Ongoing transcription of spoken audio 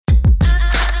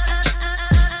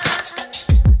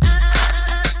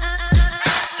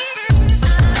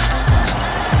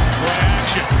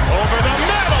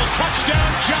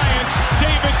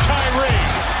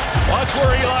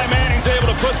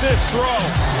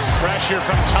pressure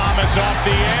from Thomas off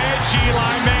the edge.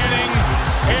 Eli Manning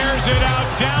airs it out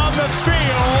down the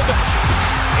field.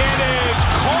 It is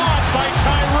caught by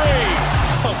Tyree.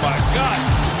 Oh, my God.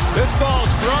 This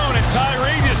ball's thrown, and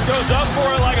Tyree just goes up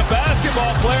for it like a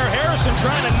basketball player. Harrison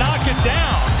trying to knock it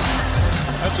down.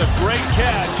 That's a great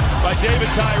catch by David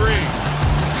Tyree.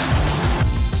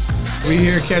 We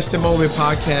here Catch the Moment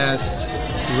podcast,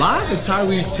 live at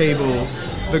Tyree's table,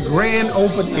 the grand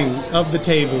opening of the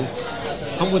table.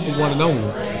 I'm with the one and only.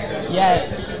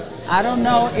 Yes. I don't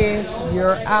know if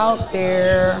you're out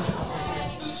there.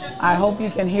 I hope you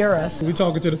can hear us. We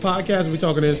talking to the podcast, we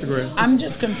talking to Instagram. I'm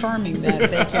just confirming that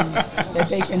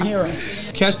they can hear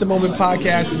us. Catch the Moment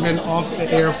podcast has been off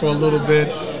the air for a little bit.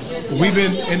 We've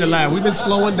been in the lab. We've been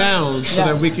slowing down so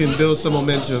that we can build some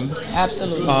momentum.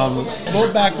 Absolutely.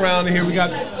 Little background here. We got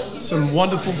some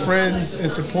wonderful friends and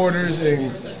supporters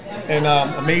and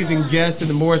amazing guests in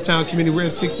the Morristown community. We're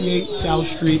at 68 South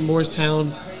Street,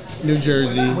 Morristown, New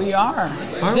Jersey. We are.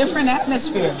 Different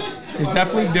atmosphere. It's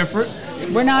definitely different.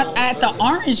 We're not at the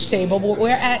orange table, but we're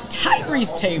at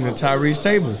Tyree's table. At Tyree's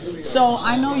table. So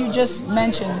I know you just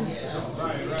mentioned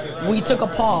we took a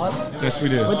pause. Yes, we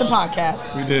did. With the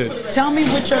podcast. We did. Tell me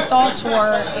what your thoughts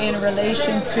were in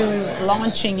relation to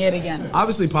launching it again.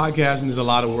 Obviously, podcasting is a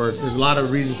lot of work. There's a lot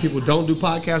of reasons people don't do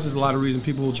podcasts. There's a lot of reasons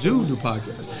people do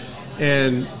podcasts.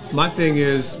 And my thing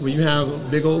is, when you have a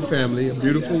big old family, a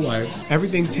beautiful wife,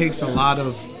 everything takes a lot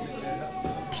of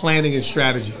planning and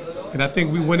strategy. And I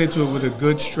think we went into it with a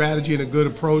good strategy and a good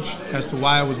approach as to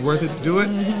why it was worth it to do it.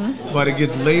 Mm-hmm. But it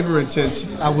gets labor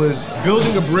intense. I was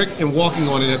building a brick and walking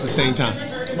on it at the same time.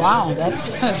 Wow, that's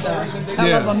a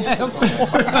hell of a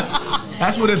metaphor.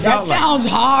 That's what it felt like. That sounds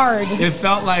hard. It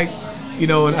felt like,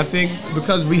 and I think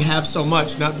because we have so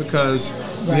much, not because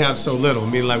we have so little. I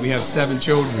mean, like we have 7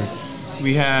 children.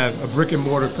 We have a brick and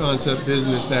mortar concept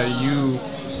business that you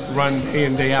run day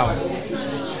in, day out.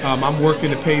 I'm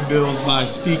working to pay bills by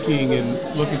speaking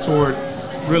and looking toward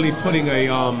really putting a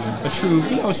true,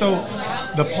 so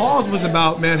the pause was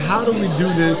about, man, how do we do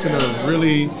this in a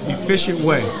really efficient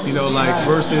way,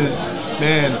 versus,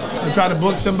 man, I'm trying to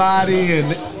book somebody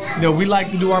and, we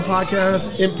like to do our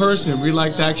podcast in person. We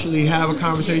like to actually have a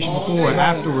conversation before and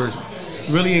afterwards,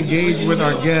 really engage with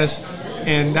our guests.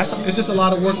 And it's just a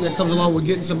lot of work that comes along with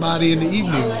getting somebody in the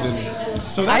evenings. And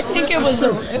so I think it was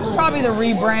probably the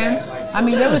rebrand. I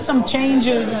mean, there was some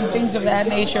changes and things of that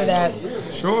nature that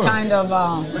kind of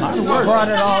brought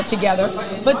it all together.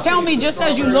 But tell me, just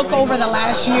as you look over the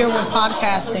last year with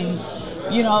podcasting,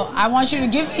 I want you to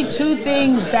give me 2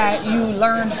 things that you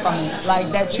learned from it,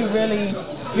 like that you really,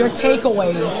 your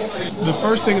takeaways. The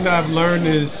first thing that I've learned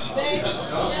is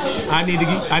I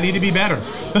need to be better.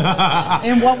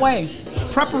 In what way?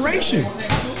 Preparation,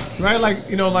 right?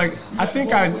 I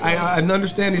think I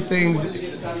understand these things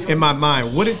in my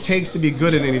mind, what it takes to be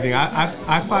good at anything.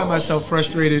 I find myself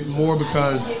frustrated more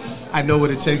because I know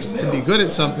what it takes to be good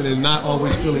at something and not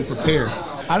always feeling prepared.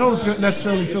 I don't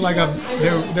necessarily feel like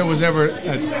there was ever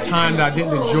a time that I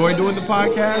didn't enjoy doing the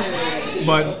podcast,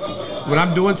 but when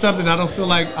I'm doing something, I don't feel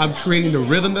like I'm creating the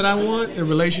rhythm that I want in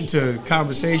relation to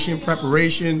conversation,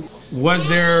 preparation. Was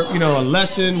there, a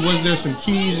lesson? Was there some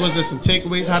keys? Was there some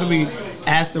takeaways? How do we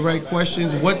ask the right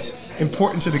questions? What's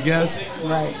important to the guests?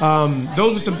 Right.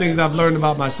 Those are some things that I've learned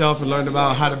about myself and learned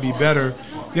about how to be better.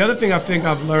 The other thing I think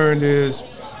I've learned is,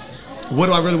 what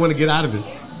do I really want to get out of it?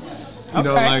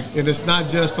 And it's not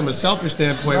just from a selfish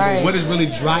standpoint, but what is really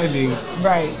driving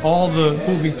all the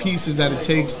moving pieces that it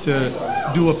takes to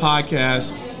do a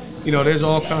podcast. There's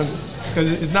all kinds of,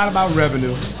 because it's not about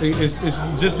revenue. It's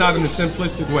just not in a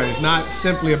simplistic way. It's not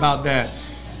simply about that.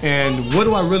 And what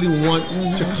do I really want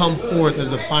to come forth as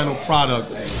the final product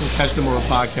from Catch the Moment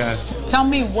podcast? Tell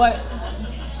me what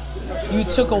you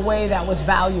took away that was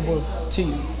valuable to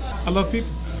you. I love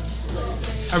people.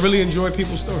 I really enjoy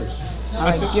people's stories. All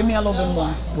right, give me a little bit more.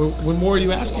 What more are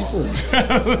you asking for?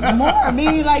 More?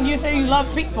 Meaning, like you say, you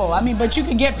love people. I mean, but you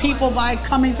can get people by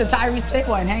coming to Tyree's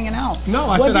table and hanging out. No,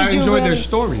 I said I enjoy their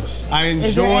stories.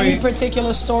 Is there any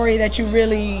particular story that you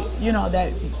really,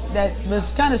 that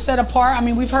was kind of set apart? I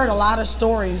mean, we've heard a lot of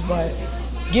stories, but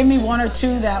give me 1 or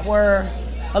 2 that were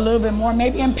a little bit more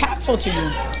maybe impactful to you.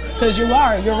 Because you're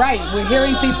right. We're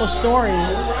hearing people's stories.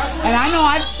 And I know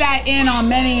I've sat in on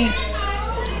many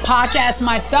podcasts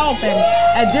myself, and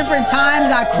at different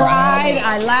times I cried,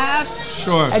 I laughed.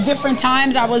 Sure. At different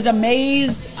times I was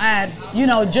amazed at,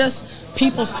 just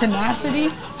people's tenacity.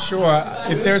 Sure.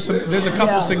 If there's a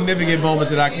couple significant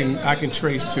moments that I can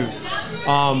trace to.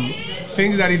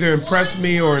 Things that either impressed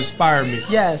me or inspired me.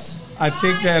 Yes. I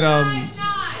think that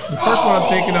the first one I'm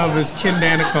thinking of is Ken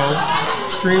Danico.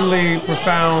 extremely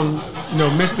profound,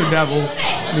 Mr. Devil,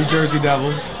 New Jersey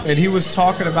Devil, and he was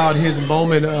talking about his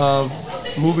moment of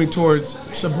moving towards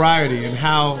sobriety and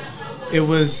how it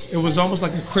was almost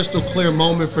like a crystal clear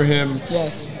moment for him.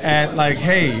 Yes. At like,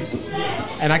 hey,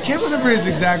 and I can't remember his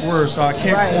exact words, so I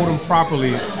can't quote him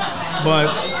properly,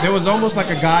 but there was almost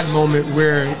like a God moment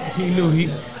where he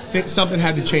knew something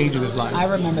had to change in his life. I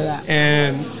remember that.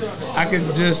 And I could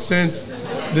just sense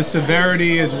the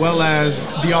severity as well as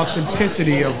the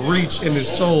authenticity of reach in his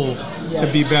soul to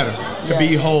be better, to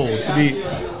be whole, to be.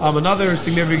 Another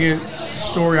significant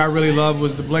story I really love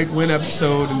was the Blake Wynn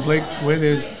episode, and Blake Wynn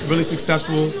is really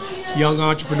successful young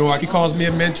entrepreneur. He calls me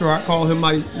a mentor. I call him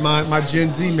my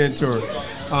Gen Z mentor.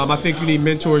 I think you need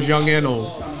mentors young and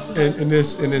old in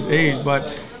this age. But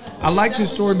I like this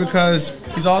story because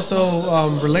he's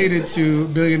also related to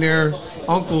billionaire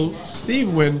uncle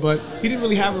Steve Wynn, but he didn't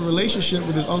really have a relationship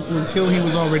with his uncle until he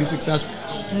was already successful.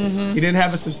 Mm-hmm. He didn't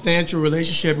have a substantial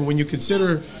relationship, and when you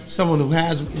consider someone who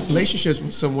has relationships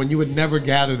with someone, you would never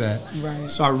gather that. Right.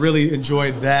 So I really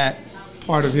enjoyed that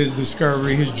part of his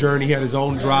discovery, his journey. He had his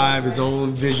own drive, his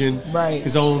own vision,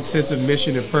 his own sense of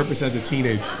mission and purpose as a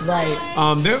teenager. Right.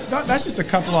 That's just a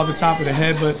couple off the top of the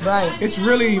head, but it's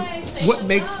really what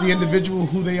makes the individual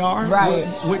who they are,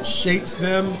 what shapes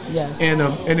them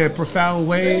in a profound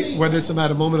way, whether it's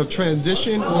about a moment of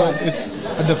transition or it's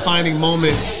a defining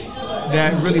moment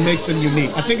that really makes them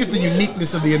unique. I think it's the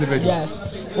uniqueness of the individual. Yes.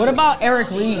 What about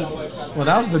Eric Reed? Well,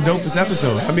 that was the dopest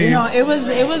episode. I mean, it was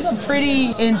a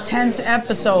pretty intense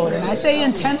episode, and I say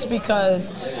intense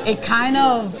because it kind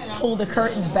of pulled the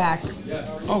curtains back.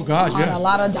 Oh gosh, on a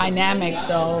lot of dynamics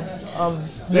of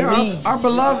the league. Our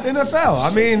beloved NFL.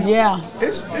 I mean,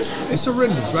 it's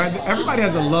horrendous, right? Everybody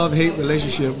has a love-hate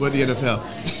relationship with the NFL,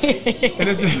 and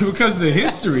it's because of the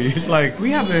history. It's like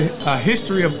we have a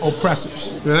history of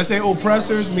oppressors. When I say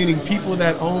oppressors, meaning people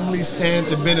that only stand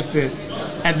to benefit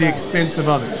at the expense of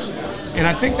others. And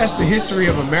I think that's the history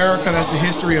of America, that's the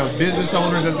history of business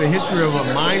owners, that's the history of a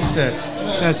mindset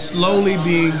that's slowly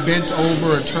being bent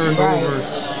over or turned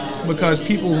over because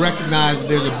people recognize that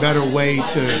there's a better way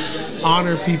to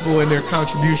honor people and their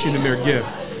contribution and their gift.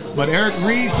 But Eric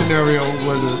Reed's scenario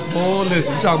was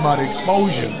listen, you talking about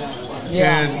exposure.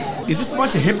 Yeah. And it's just a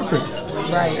bunch of hypocrites.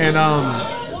 Right. And,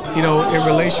 in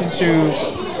relation to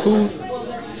who...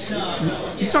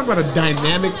 You talk about a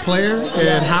dynamic player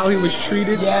and how he was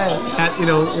treated. Yes.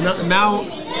 Now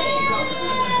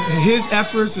his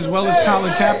efforts as well as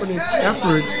Colin Kaepernick's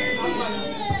efforts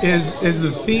is the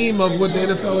theme of what the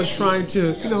NFL is trying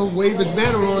to wave its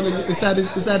banner on, and it's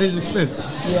at his expense.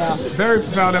 Yeah. Very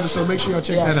profound episode. Make sure y'all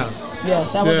check that out.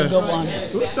 Yes, that was a good one.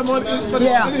 It was someone, but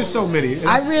it is so many.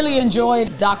 I really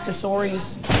enjoyed Dr.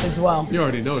 Sori's as well. You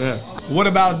already know that. What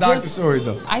about Dr. Sori,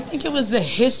 though? I think it was the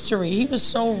history. He was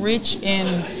so rich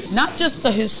in not just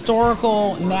the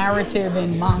historical narrative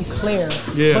in Montclair,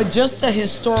 but just the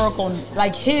historical,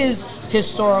 like his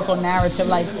historical narrative,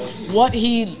 like what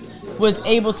he was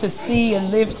able to see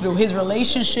and live through, his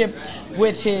relationship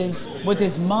with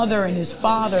his mother and his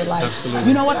father. Like, absolutely.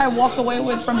 You know what I walked away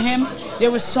with from him?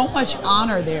 There was so much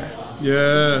honor there.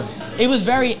 Yeah. It was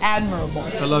very admirable.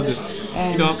 I loved it.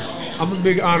 And I'm a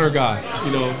big honor guy.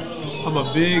 I'm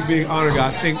a big honor guy.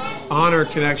 I think honor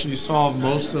can actually solve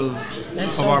most of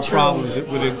our problems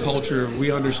within culture.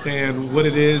 We understand what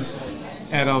it is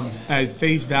at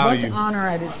face value. What's honor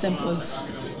at its simplest?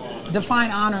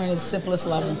 Define honor at its simplest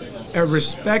level. A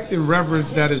respect and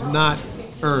reverence that is not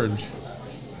earned.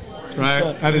 Right?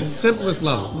 At its simplest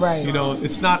level. Right.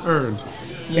 It's not earned.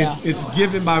 Yeah. It's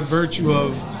given by virtue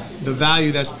of the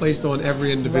value that's placed on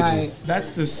every individual. Right. That's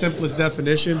the simplest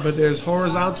definition, but there's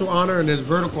horizontal honor and there's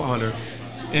vertical honor.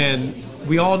 And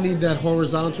we all need that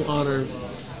horizontal honor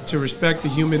to respect the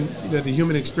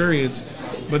human experience.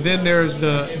 But then there's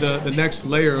the next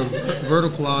layer of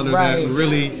vertical honor that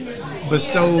really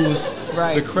bestows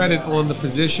the credit on the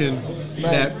position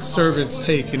that servants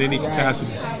take in any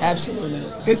capacity. Absolutely.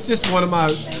 It's just one of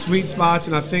my sweet spots,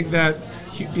 and I think that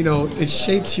it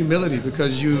shapes humility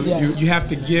because you have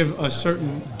to give a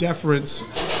certain deference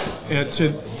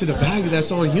to the value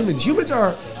that's on humans. Humans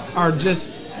are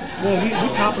just we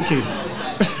complicated.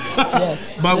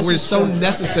 Yes. But we're so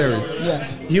necessary.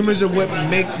 Yes. Humans are what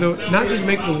not just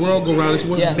make the world go round, it's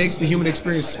what makes the human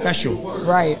experience special.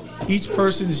 Right. Each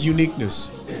person's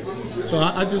uniqueness. So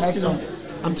I just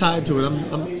I'm tied to it.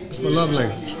 It's my love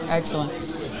language. Excellent.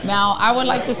 Now, I would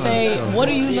like to say, what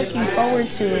are you looking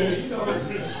forward to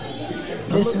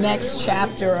this next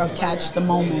chapter of Catch the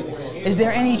Moment? Is there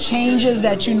any changes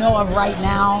that you know of right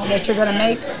now that you're going to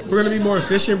make? We're going to be more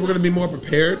efficient. We're going to be more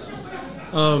prepared.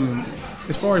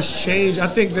 As far as change, I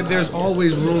think that there's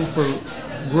always room for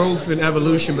growth and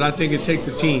evolution, but I think it takes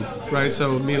a team, right?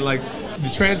 So, I mean, like, the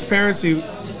transparency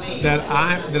that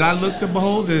I look to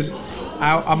behold is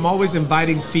I'm always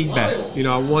inviting feedback. You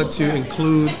know, I want to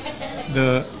include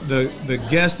the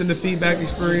guest in the feedback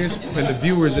experience and the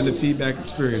viewers in the feedback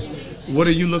experience. What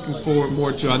are you looking forward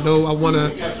more to? I know I want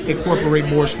to incorporate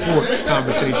more sports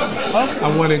conversations. Okay.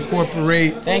 I want to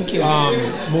incorporate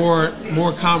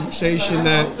more conversation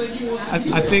that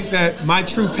I think that my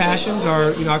true passions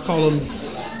are, you know, I call them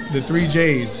the 3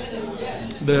 J's.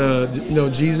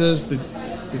 Jesus, the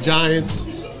Giants.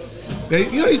 They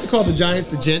used to call the Giants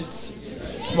the Gents.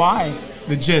 Why?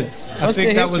 The Gents. What's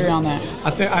the history on that?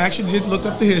 I actually did look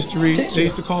up the history. They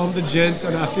used to call them the Gents,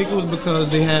 and I think it was because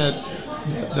they had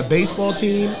the baseball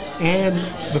team and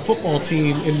the football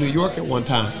team in New York at one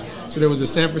time. So there was the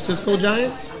San Francisco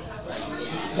Giants.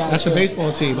 Gotcha. That's the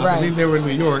baseball team. I believe they were in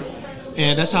New York.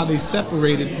 And that's how they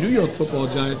separated the New York football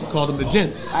Giants. They called them the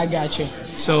Gents. I got you.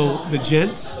 So the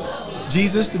Gents,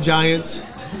 Jesus, the Giants,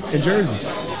 and Jersey.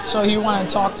 So you want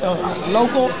to talk to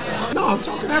locals? No, I'm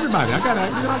talking to everybody.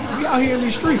 We out here in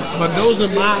these streets, but those are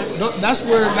that's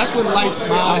what lights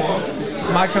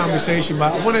my conversation.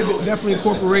 But I want to definitely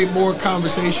incorporate more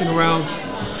conversation around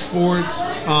sports,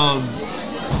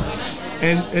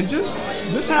 and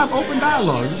just have open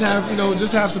dialogue. Just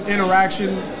have some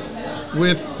interaction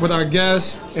with our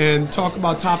guests and talk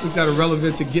about topics that are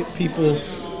relevant to get people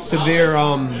to their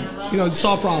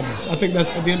solve problems. I think that's,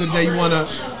 at the end of the day, you want to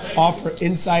offer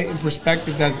insight and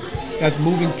perspective that's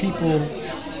moving people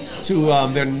to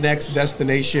their next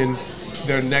destination,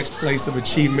 their next place of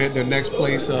achievement, their next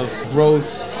place of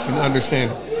growth and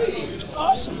understanding.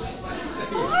 Awesome.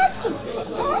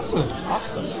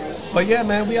 But yeah,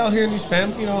 man, we out here in these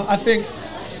families. I think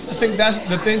that's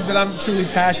the things that I'm truly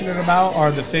passionate about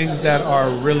are the things that are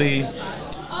really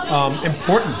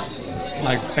important,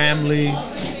 like family,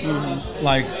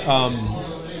 like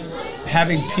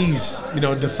having peace.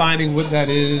 Defining what that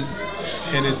is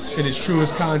in its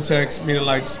truest context. Meaning,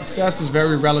 like, success is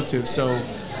very relative. So,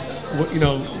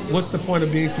 what's the point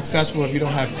of being successful if you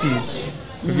don't have peace?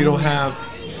 If you don't have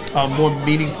more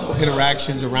meaningful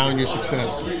interactions around your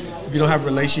success? If you don't have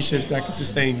relationships that can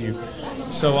sustain you?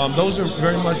 So those are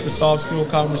very much the soft skill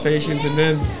conversations, and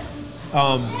then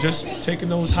just taking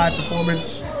those high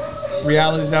performance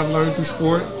realities that I've learned through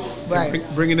sport, right,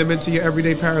 bringing them into your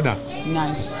everyday paradigm.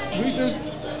 Nice. We just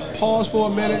pause for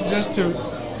a minute just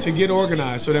to get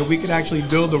organized so that we can actually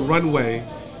build a runway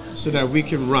so that we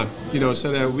can run,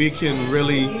 so that we can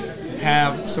really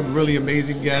have some really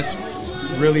amazing guests,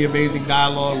 really amazing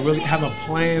dialogue, really have a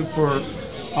plan for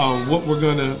what we're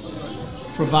going to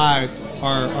provide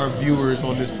our viewers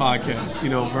on this podcast,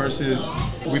 versus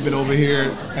we've been over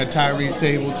here at Tyree's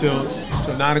table till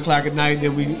 9 o'clock at night,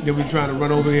 then we trying to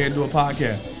run over here and do a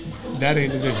podcast. That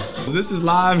ain't the vision. This is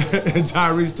live at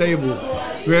Tyree's table.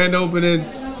 Grand opening.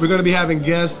 We're going to be having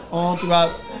guests all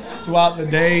throughout the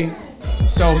day.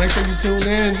 So make sure you tune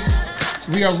in.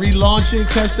 We are relaunching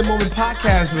Catch the Moment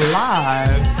Podcast live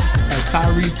at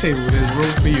Tyree's table. There's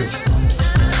room for you.